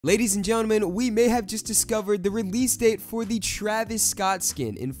Ladies and gentlemen, we may have just discovered the release date for the Travis Scott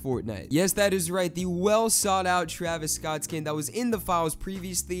skin in Fortnite. Yes, that is right. The well sought out Travis Scott skin that was in the files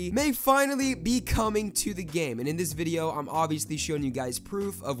previously may finally be coming to the game. And in this video, I'm obviously showing you guys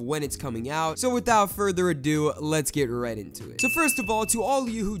proof of when it's coming out. So without further ado, let's get right into it. So first of all, to all of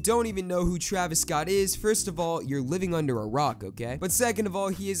you who don't even know who Travis Scott is, first of all, you're living under a rock, okay? But second of all,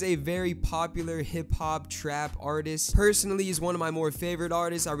 he is a very popular hip hop trap artist. Personally, he's one of my more favorite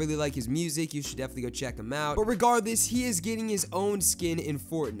artists. I really like his music. You should definitely go check him out. But regardless, he is getting his own skin in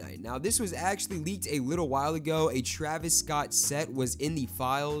Fortnite. Now, this was actually leaked a little while ago. A Travis Scott set was in the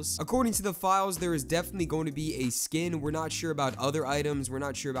files. According to the files, there is definitely going to be a skin. We're not sure about other items. We're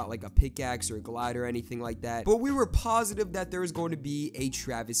not sure about like a pickaxe or a glider or anything like that. But we were positive that there was going to be a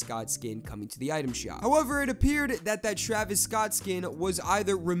Travis Scott skin coming to the item shop. However, it appeared that that Travis Scott skin was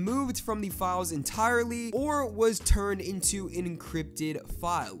either removed from the files entirely or was turned into an encrypted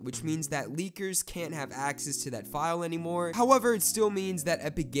file, which means that leakers can't have access to that file anymore. However, it still means that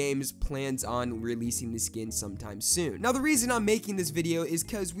Epic Games plans on releasing the skin sometime soon. Now, the reason I'm making this video is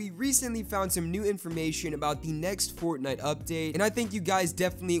because we recently found some new information about the next Fortnite update, and I think you guys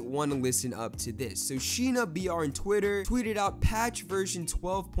definitely want to listen up to this. So Sheena BR on Twitter tweeted out patch version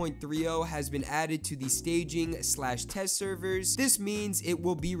 12.30 has been added to the staging/test servers. This means it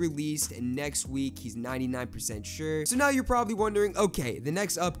will be released next week. He's 99% sure. So now you're probably wondering, okay, the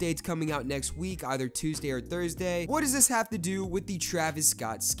next update's coming out next week, either Tuesday or Thursday. What does this have to do with the Travis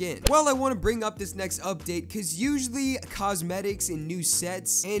Scott skin? Well, I want to bring up this next update because usually cosmetics and new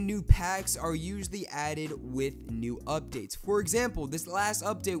sets and new packs are usually added with new updates. For example, this last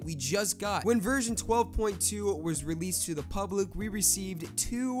update we just got, when version 12.2 was released to the public, we received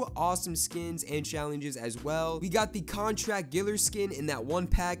 2 awesome skins and challenges as well. We got the Contract Giller skin in that one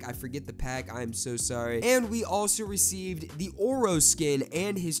pack. I forget the pack. I am so sorry. And we also received the Oro skin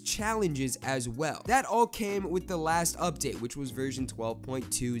and his challenges as well. That all came with the last update, which was version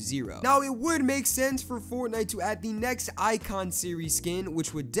 12.20. Now, it would make sense for Fortnite to add the next Icon series skin,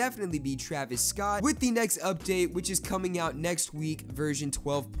 which would definitely be Travis Scott, with the next update, which is coming out next week, version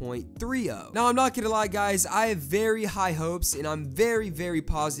 12.30. Now, I'm not gonna lie, guys, I have very high hopes, and I'm very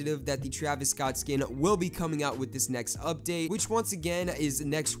positive that the Travis Scott skin will be coming out with this next update, which once again is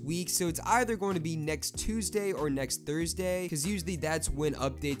next week. So it's either going to be next Tuesday or next Thursday, because usually that's when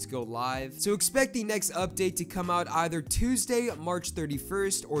updates go live. So expect the next update to come out either Tuesday, March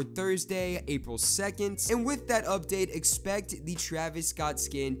 31st, or Thursday, April 2nd. And with that update, expect the Travis Scott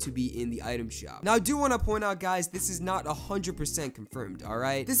skin to be in the item shop. Now, I do want to point out, guys, this is not 100% confirmed,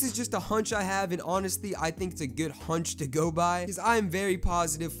 alright? This is just a hunch I have, and honestly, I think it's a good hunch to go by, because I am very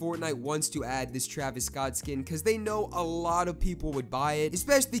positive Fortnite wants to add this Travis Scott skin, because they know a lot of people would buy it,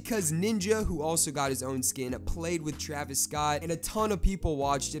 especially because Ninja, who also got his own skin, played with Travis Scott, and a ton of people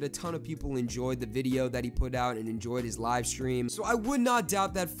watched it. A ton of people enjoyed the video that he put out and enjoyed his live stream. So I would not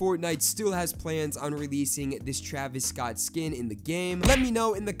doubt that Fortnite still has plans on releasing this Travis Scott skin in the game. Let me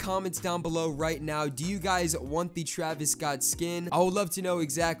know in the comments down below right now, do you guys want the Travis Scott skin? I would love to know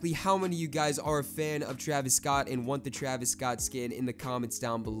exactly how many of you guys are a fan of Travis Scott and want the Travis Scott skin in the comments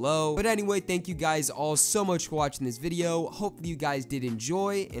down below. But anyway, thank you guys all so much for watching this video. Hopefully you guys did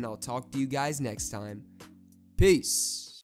enjoy, and I'll talk to you guys next time. Peace.